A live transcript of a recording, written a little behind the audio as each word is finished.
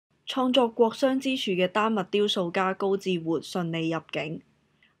創作國殤之柱嘅丹麥雕塑家高志活順利入境，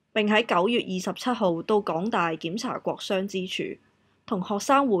並喺9月27號到港大檢查國殤之柱，同學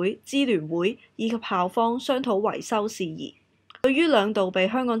生會、支聯會以及校方商討維修事宜。對於兩度被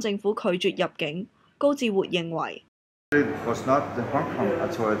香港政府拒絕入境，高志活認為It was not the Hong Kong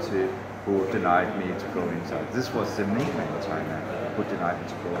authority who denied me to go inside. This was the mainland China who denied me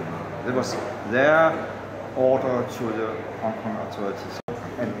to go in. It was their order to the Hong Kong authorities.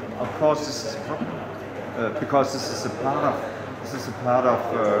 And of course, this is a problem because this is a part of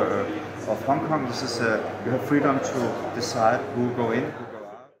Hong Kong. This is you have freedom to decide who go in, who go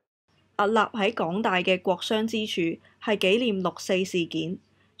out. 屹立喺港大嘅國殤之柱係紀念6·4事件，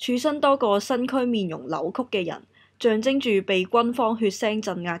處身多個身軀面容扭曲嘅人，象徵住被軍方血腥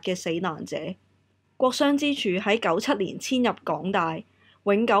鎮壓嘅死難者。國殤之柱喺97年遷入港大，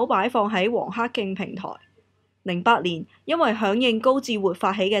永久擺放喺黃克競平台。08年因為響應高志活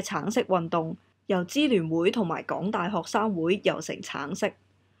發起嘅橙色運動，由支聯會同埋港大學生會油成橙色。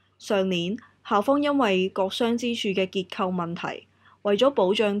上年校方因為國殤之柱嘅結構問題，為咗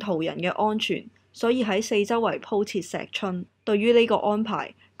保障途人嘅安全，所以喺四周圍鋪設石春。對於呢個安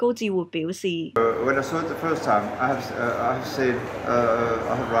排，高志活表示：When I saw it the first time, I have said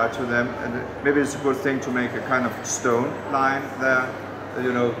I have write to them, and maybe it's a good thing to make a kind of stone line there,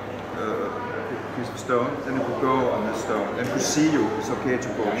 you know, a piece of stone, then you could go on the stone, and could see you. It's okay to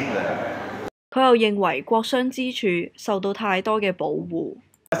go in there. 佢又認為國殤之柱受到太多嘅保護。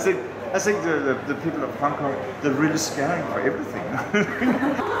I think the people of Hong Kong, they're really scaring for everything.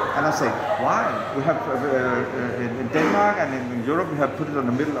 And I say, why? We have in Denmark and in Europe, we have put it in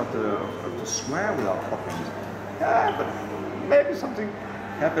the middle of the square without problems. Yeah, but maybe something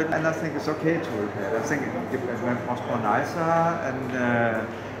happened, and I think it's okay to repair. I think it went much more nicer, and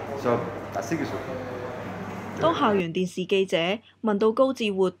so I think it's okay. 當校園電視記者問到高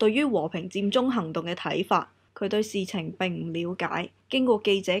志活對於和平佔中行動嘅睇法，佢對事情並唔了解。經過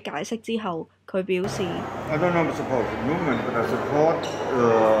記者解釋之後，佢表示 I don't know support the movement, but I support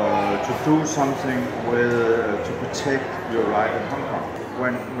to do something to protect your right in Hong Kong.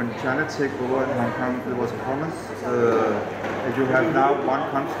 When China take over in Hong Kong, there was a promise that you have now one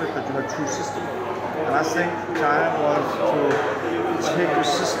country, but you have two systems. And I think China wants to take the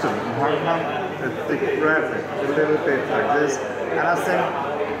system in Hong Kong, they grab it a little bit like this. And I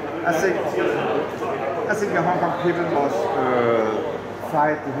think the Hong Kong people must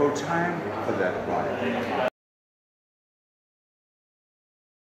fight the whole time for that right.